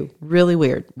Spirit in you. Really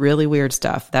weird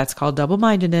stuff. That's called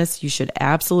double-mindedness. You should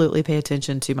absolutely pay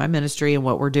attention to my ministry and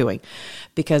what we're doing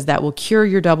because that will cure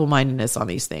your double-mindedness on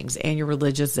these things and your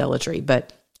religious zealotry.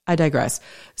 But I digress.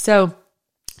 So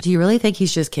do you really think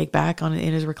he's just kicked back in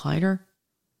his recliner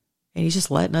and he's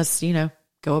just letting us,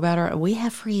 go about we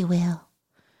have free will?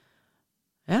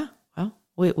 Yeah, well,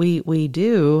 we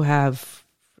do have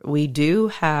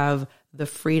the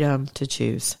freedom to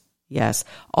choose. Yes.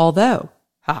 Although,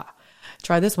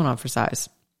 try this one on for size.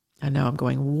 I know I'm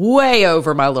going way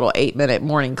over my little 8-minute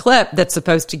morning clip that's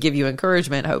supposed to give you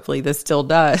encouragement. Hopefully this still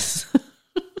does.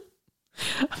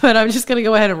 But I'm just going to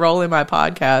go ahead and roll in my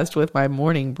podcast with my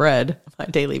morning bread, my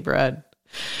daily bread.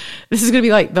 This is going to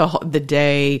be like the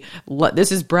day.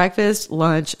 This is breakfast,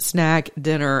 lunch, snack,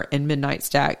 dinner, and midnight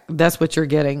stack. That's what you're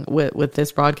getting with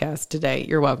this broadcast today.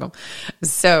 You're welcome.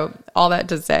 So all that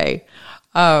to say,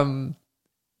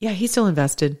 he's still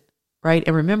invested, right?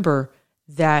 And remember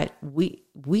that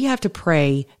we have to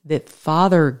pray that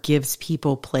Father gives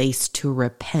people place to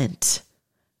repent.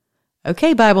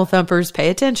 Okay, Bible thumpers, pay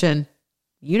attention.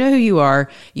 You know who you are.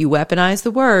 You weaponize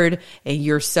the word, and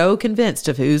you're so convinced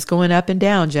of who's going up and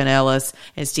down, Jen Ellis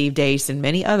and Steve Deace and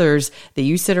many others, that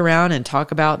you sit around and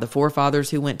talk about the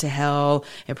forefathers who went to hell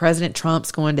and President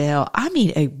Trump's going to hell. I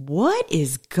mean, what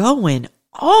is going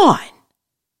on?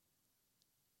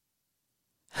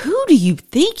 Who do you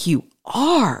think you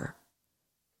are?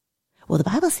 Well, the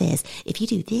Bible says if you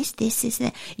do this, this, this,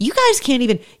 that. You guys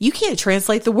you can't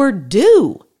translate the word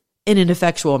do in an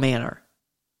effectual manner.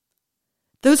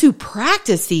 Those who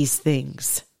practice these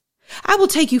things. I will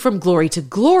take you from glory to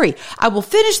glory. I will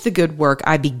finish the good work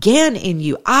I began in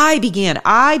you. I began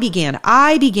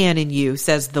in you,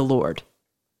 says the Lord.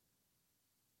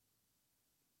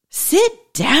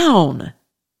 Sit down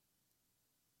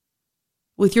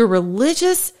with your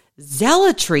religious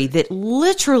zealotry that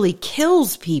literally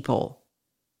kills people.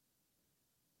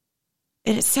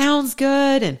 And it sounds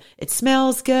good and it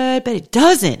smells good, but it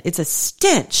doesn't. It's a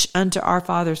stench unto our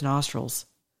Father's nostrils.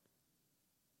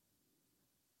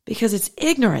 Because it's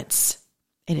ignorance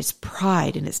and it's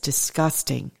pride and it's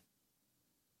disgusting.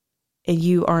 And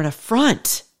you are an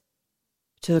affront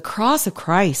to the cross of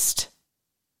Christ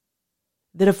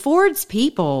that affords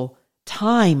people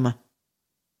time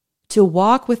to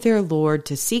walk with their Lord,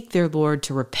 to seek their Lord,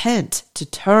 to repent, to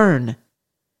turn,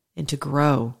 and to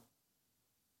grow.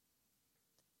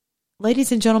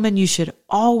 Ladies and gentlemen, you should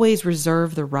always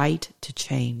reserve the right to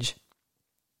change.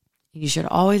 You should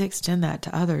always extend that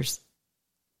to others.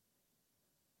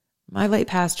 My late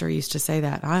pastor used to say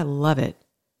that. I love it.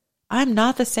 I'm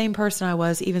not the same person I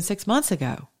was even 6 months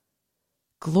ago.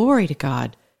 Glory to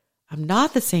God. I'm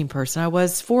not the same person I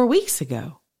was 4 weeks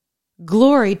ago.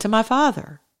 Glory to my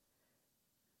Father.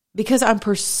 Because I'm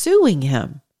pursuing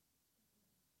him.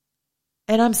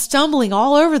 And I'm stumbling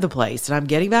all over the place. And I'm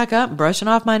getting back up and brushing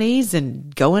off my knees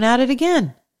and going at it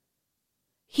again.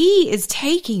 He is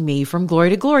taking me from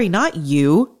glory to glory, not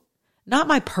you. Not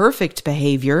my perfect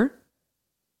behavior.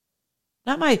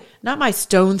 Not my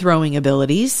stone throwing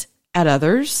abilities at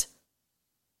others.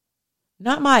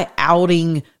 Not my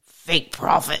outing fake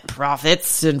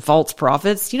prophets and false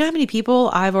prophets. You know how many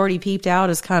people I've already peeped out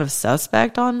as kind of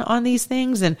suspect on these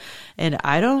things? And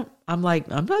I'm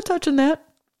like, I'm not touching that.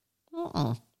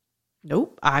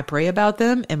 Nope. I pray about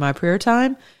them in my prayer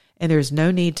time, and there's no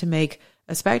need to make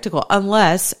a spectacle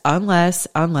unless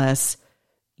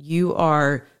you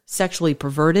are sexually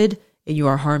perverted and you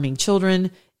are harming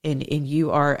children and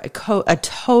you are a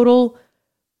total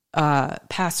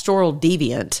pastoral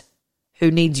deviant who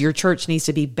your church needs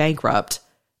to be bankrupt,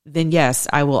 then yes,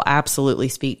 I will absolutely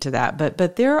speak to that.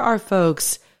 But there are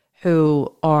folks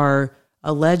who are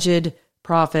alleged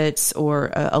prophets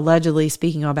or allegedly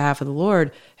speaking on behalf of the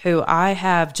Lord who I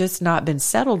have just not been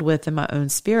settled with in my own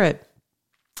spirit,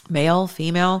 male,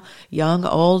 female, young,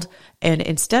 old. And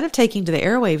instead of taking to the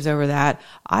airwaves over that,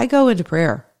 I go into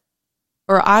prayer,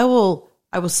 or I will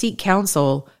seek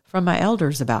counsel from my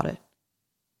elders about it.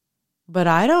 But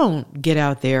I don't get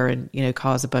out there and,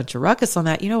 cause a bunch of ruckus on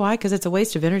that. You know why? Because it's a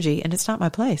waste of energy and it's not my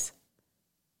place.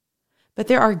 But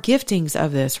there are giftings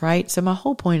of this, right? So my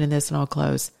whole point in this, and I'll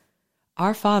close,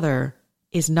 our Father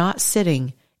is not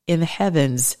sitting in the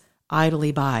heavens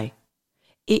idly by.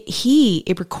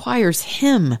 It requires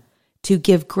Him to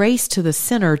give grace to the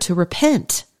sinner to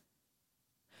repent,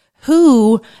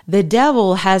 who the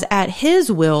devil has at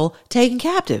his will taken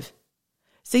captive.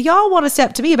 So y'all want to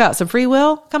step to me about some free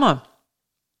will? Come on.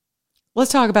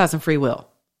 Let's talk about some free will.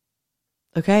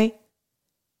 Okay?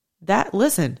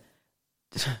 Listen,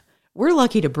 we're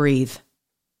lucky to breathe,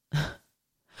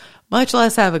 much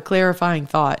less have a clarifying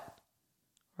thought,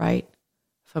 right?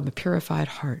 From a purified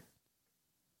heart.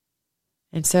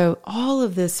 And so all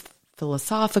of this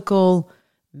philosophical,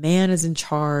 man is in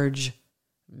charge,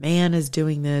 man is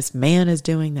doing this, man is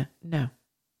doing that. No.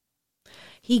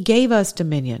 He gave us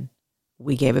dominion.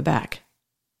 We gave it back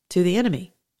to the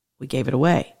enemy. We gave it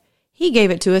away. He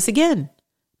gave it to us again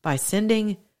by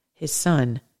sending His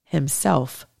Son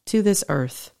Himself to this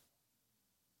earth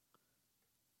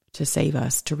to save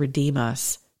us, to redeem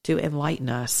us, to enlighten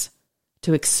us,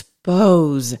 to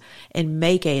expose and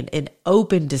make an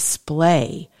open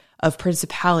display of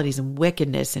principalities and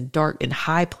wickedness and dark and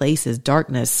high places,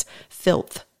 darkness,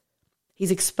 filth.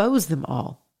 He's exposed them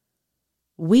all.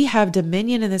 We have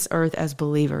dominion in this earth as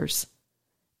believers,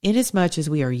 inasmuch as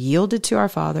we are yielded to our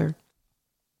Father.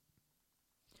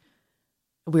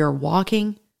 We are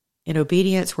walking in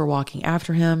obedience. We're walking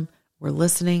after Him. We're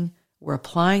listening. We're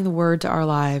applying the word to our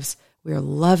lives. We are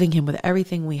loving Him with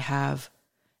everything we have.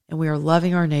 And we are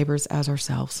loving our neighbors as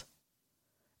ourselves.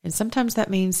 And sometimes that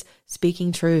means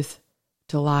speaking truth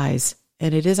to lies.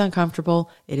 And it is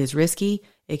uncomfortable. It is risky.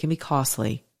 It can be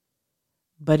costly.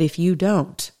 But if you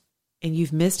don't, and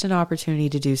you've missed an opportunity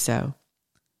to do so,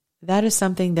 that is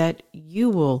something that you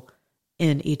will,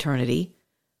 in eternity,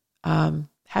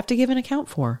 have to give an account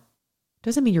for.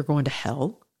 Doesn't mean you're going to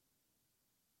hell.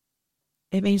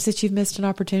 It means that you've missed an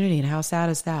opportunity, and how sad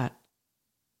is that,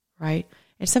 right?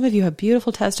 And some of you have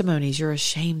beautiful testimonies you're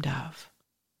ashamed of.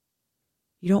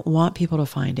 You don't want people to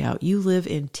find out. You live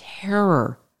in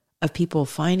terror of people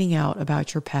finding out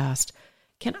about your past.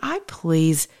 Can I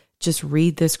please just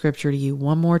read this scripture to you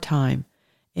one more time?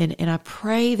 And I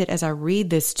pray that as I read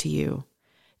this to you,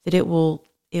 that it will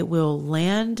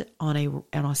land on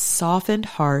a softened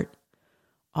heart,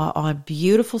 on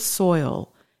beautiful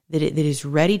soil that is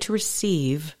ready to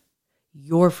receive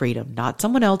your freedom, not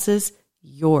someone else's,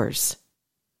 yours.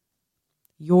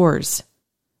 Yours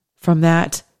from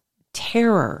that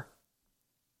terror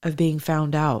of being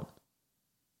found out.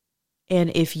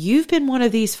 And if you've been one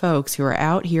of these folks who are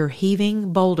out here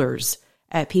heaving boulders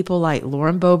at people like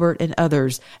Lauren Boebert and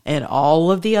others, and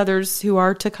all of the others who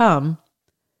are to come,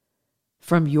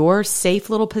 from your safe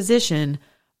little position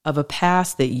of a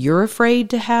past that you're afraid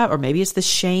to have, or maybe it's the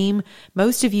shame.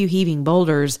 Most of you heaving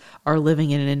boulders are living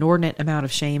in an inordinate amount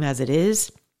of shame as it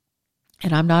is.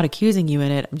 And I'm not accusing you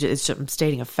in it. I'm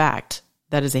stating a fact.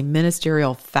 That is a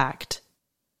ministerial fact.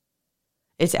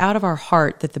 It's out of our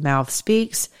heart that the mouth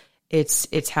speaks.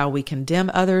 It's how we condemn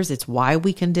others. It's why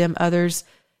we condemn others.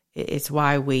 It's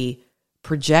why we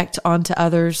project onto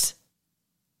others,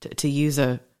 to use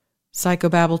a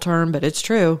psychobabble term, but it's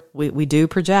true. We do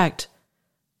project.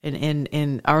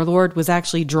 And our Lord was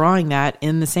actually drawing that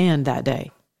in the sand that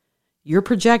day. You're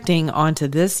projecting onto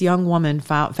this young woman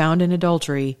found in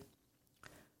adultery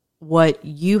what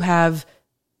you have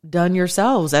done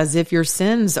yourselves, as if your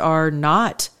sins are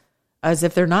not, as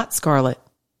if they're not scarlet.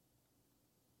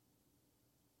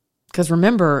 Because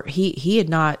remember, he had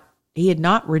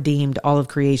not redeemed all of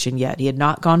creation yet. He had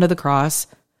not gone to the cross.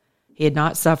 He had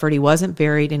not suffered, he wasn't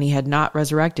buried, and he had not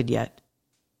resurrected yet.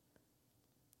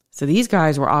 So these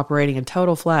guys were operating in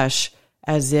total flesh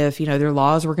as if, their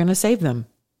laws were going to save them.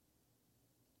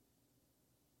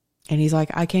 And he's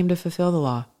like, I came to fulfill the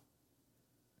law.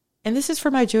 And this is for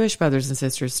my Jewish brothers and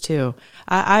sisters too.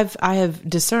 I have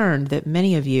discerned that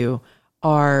many of you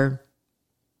are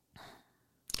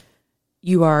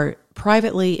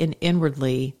privately and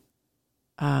inwardly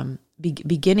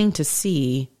beginning to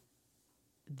see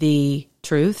the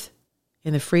truth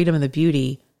and the freedom and the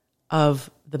beauty of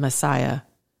the Messiah,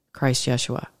 Christ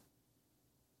Yeshua.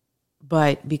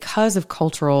 But because of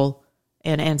cultural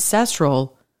and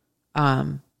ancestral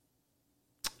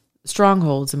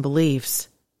strongholds and beliefs,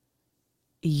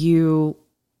 you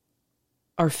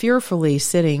are fearfully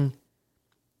sitting,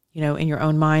 in your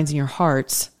own minds and your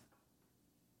hearts.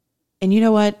 And you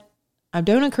know what? I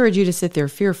don't encourage you to sit there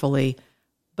fearfully,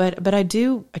 but I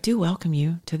do welcome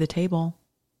you to the table.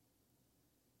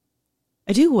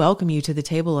 I do welcome you to the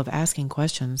table of asking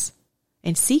questions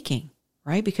and seeking,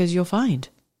 right? Because you'll find.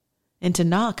 And to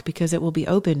knock because it will be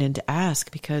opened, and to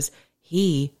ask because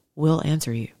he will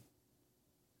answer you.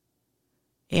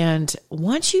 And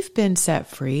once you've been set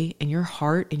free and your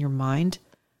heart and your mind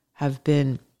have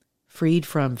been freed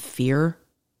from fear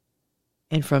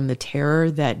and from the terror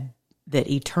that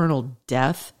eternal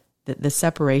death, that the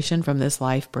separation from this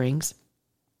life brings,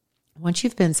 once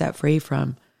you've been set free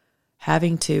from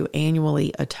having to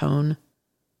annually atone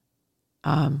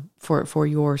for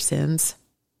your sins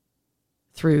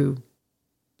through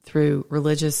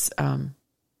religious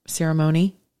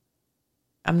ceremony.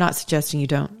 I'm not suggesting you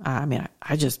don't.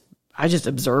 I just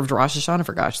observed Rosh Hashanah,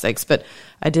 for gosh sakes, but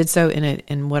I did so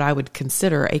in what I would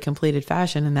consider a completed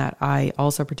fashion, in that I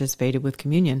also participated with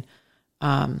communion,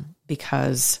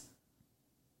 because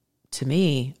to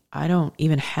me, I don't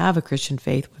even have a Christian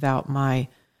faith without my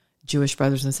Jewish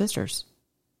brothers and sisters.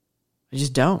 I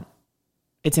just don't.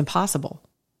 It's impossible.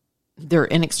 They're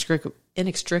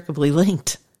inextricably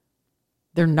linked.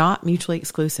 They're not mutually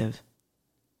exclusive.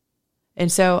 And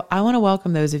so I want to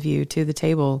welcome those of you to the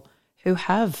table who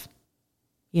have,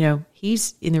 and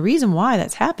the reason why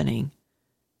that's happening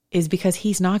is because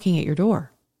he's knocking at your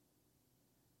door.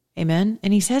 Amen.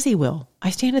 And he says he will.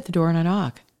 I stand at the door and I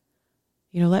knock.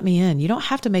 Let me in. You don't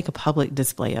have to make a public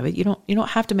display of it. You don't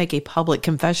have to make a public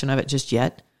confession of it just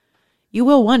yet. You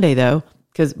will one day though,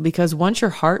 because once your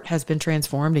heart has been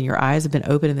transformed and your eyes have been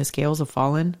opened and the scales have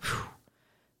fallen,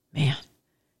 man,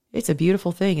 it's a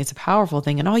beautiful thing. It's a powerful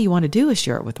thing. And all you want to do is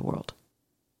share it with the world.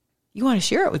 You want to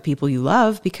share it with people you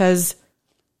love because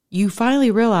you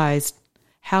finally realized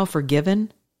how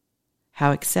forgiven,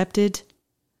 how accepted,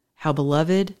 how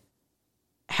beloved,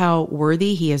 how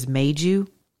worthy he has made you,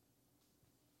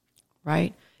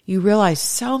 right? You realize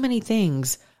so many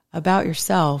things about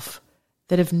yourself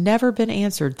that have never been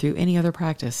answered through any other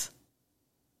practice,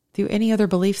 through any other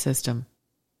belief system.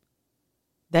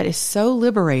 That is so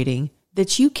liberating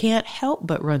that you can't help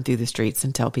but run through the streets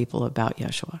and tell people about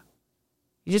Yeshua.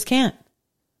 You just can't.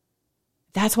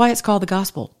 That's why it's called the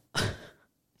gospel.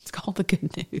 It's called the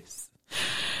good news.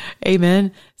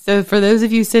 Amen. So for those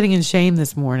of you sitting in shame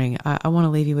this morning, I want to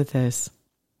leave you with this,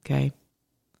 okay?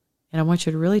 And I want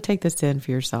you to really take this in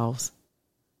for yourselves.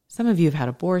 Some of you have had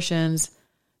abortions.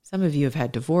 Some of you have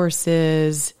had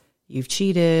divorces. You've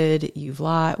cheated. You've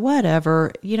lied.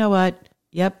 Whatever. You know what?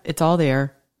 Yep, it's all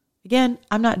there. Again,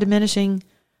 I'm not diminishing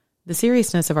the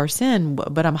seriousness of our sin,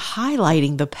 but I'm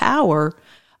highlighting the power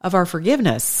of our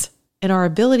forgiveness and our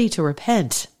ability to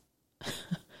repent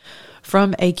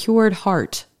from a cured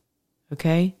heart,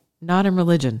 okay? Not in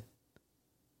religion.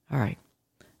 All right,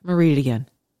 I'm going to read it again.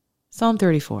 Psalm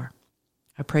 34.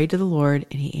 I prayed to the Lord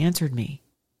and he answered me.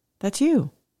 That's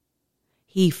you.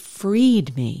 He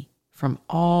freed me from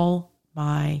all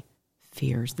my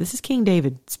fears. This is King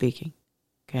David speaking,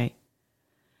 okay?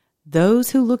 Those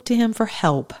who look to him for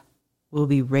help will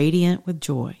be radiant with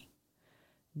joy.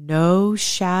 No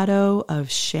shadow of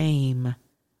shame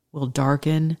will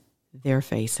darken their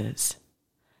faces.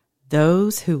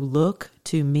 Those who look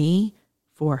to me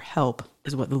for help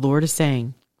is what the Lord is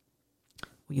saying.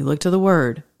 When you look to the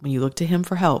word, when you look to him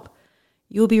for help,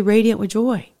 you will be radiant with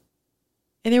joy.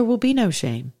 And there will be no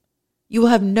shame. You will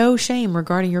have no shame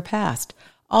regarding your past.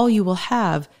 All you will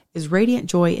have is radiant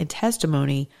joy and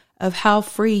testimony of how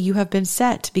free you have been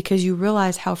set because you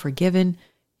realize how forgiven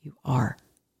you are.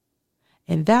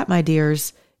 And that, my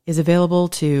dears, is available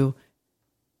to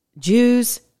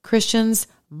Jews, Christians,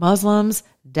 Muslims,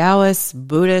 Taoists,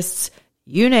 Buddhists,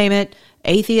 you name it,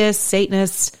 atheists,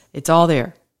 Satanists, it's all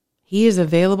there. He is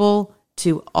available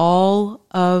to all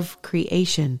of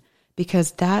creation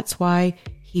because that's why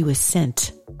he was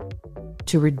sent.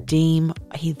 to redeem.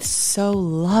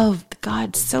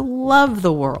 God so loved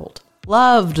the world.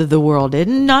 Loved the world, did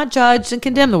not judge and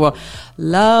condemn the world.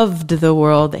 Loved the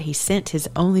world that he sent his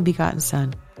only begotten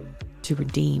son to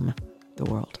redeem the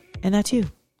world. And that's you.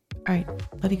 All right.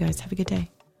 Love you guys. Have a good day.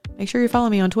 Make sure you follow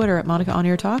me on Twitter at Monica On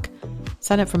Air Talk.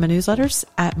 Sign up for my newsletters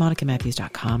at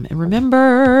monicamatthews.com. And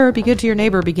remember, be good to your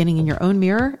neighbor, beginning in your own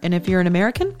mirror. And if you're an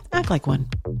American, act like one.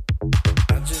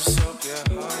 I just hope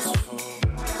your heart's full.